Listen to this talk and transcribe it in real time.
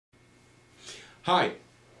Hi,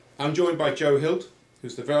 I'm joined by Joe Hilt,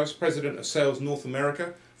 who's the Vice President of Sales North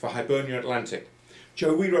America for Hibernia Atlantic.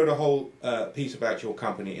 Joe, we wrote a whole piece about your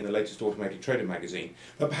company in the latest Automated Trader magazine,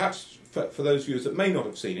 but perhaps for those viewers that may not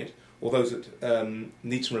have seen it, or those that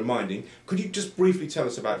need some reminding, could you just briefly tell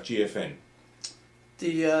us about GFN?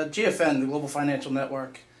 The GFN, the Global Financial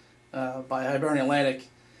Network by Hibernia Atlantic,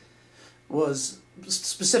 was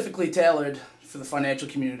specifically tailored for the financial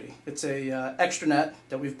community. It's a extranet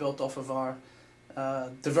that we've built off of our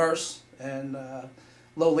diverse and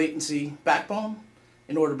low latency backbone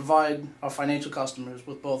in order to provide our financial customers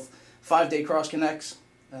with both 5-day cross connects,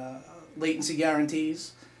 latency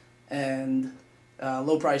guarantees, and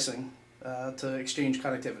low pricing to exchange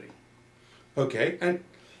connectivity. Okay, and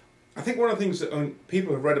I think one of the things that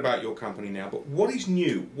people have read about your company now, but what is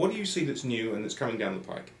new? What do you see that's new and that's coming down the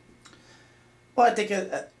pike? Well, I think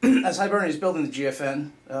as Hibernia is building the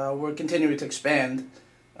GFN, we're continuing to expand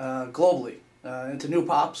globally into new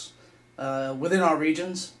POPs within our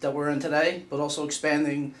regions that we're in today, but also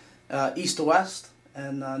expanding east to west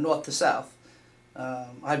and north to south.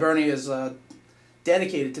 Hibernia is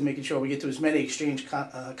dedicated to making sure we get to as many exchange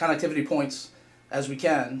connectivity points as we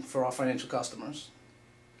can for our financial customers.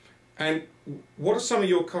 And what are some of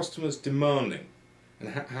your customers demanding, and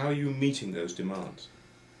how are you meeting those demands?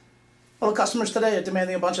 Well, customers today are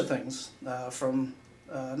demanding a bunch of things from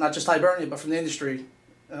not just Hibernia, but from the industry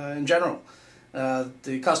in general.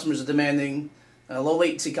 The customers are demanding low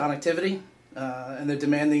latency connectivity, and they're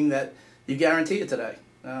demanding that you guarantee it today.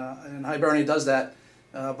 And Hibernia does that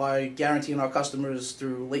by guaranteeing our customers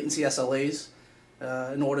through latency SLAs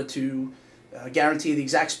in order to guarantee the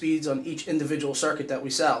exact speeds on each individual circuit that we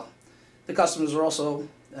sell. The customers are also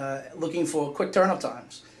looking for quick turn-up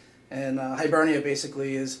times, and Hibernia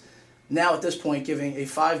basically is now at this point giving a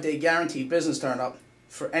 5-day guaranteed business turn-up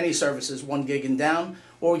for any services 1 gig and down,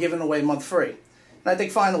 or giving away month free. And I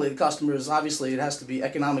think finally the customers, obviously it has to be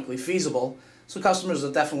economically feasible, so customers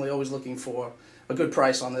are definitely always looking for a good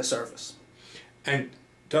price on their service. And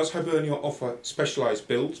does Hibernia offer specialized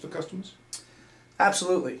builds for customers?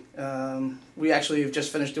 Absolutely. We actually have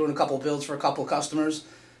just finished doing a couple of builds for a couple of customers,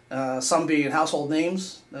 some being household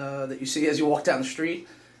names that you see as you walk down the street,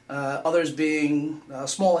 others being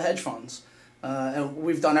smaller hedge funds. And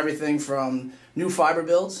we've done everything from new fiber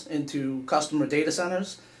builds into customer data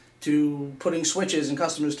centers to putting switches in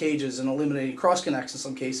customers' cages and eliminating cross connects in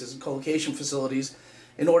some cases in co-location facilities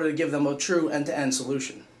in order to give them a true end-to-end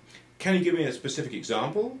solution. Can you give me a specific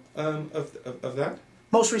example of that?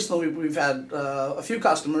 Most recently we've had a few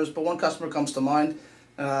customers, but one customer comes to mind.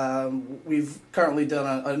 We've currently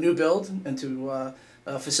done a new build into a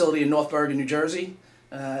facility in North Bergen, New Jersey,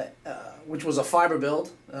 which was a fiber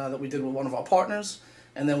build that we did with one of our partners,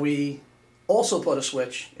 and then we also put a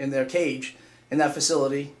switch in their cage in that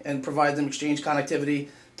facility and provide them exchange connectivity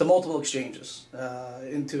to multiple exchanges,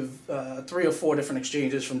 into 3 or 4 different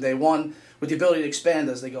exchanges from day one, with the ability to expand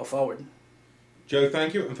as they go forward. Joe,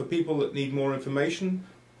 thank you, and for people that need more information,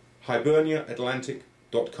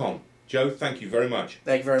 hiberniaatlantic.com. Joe, thank you very much.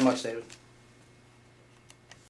 Thank you very much, David.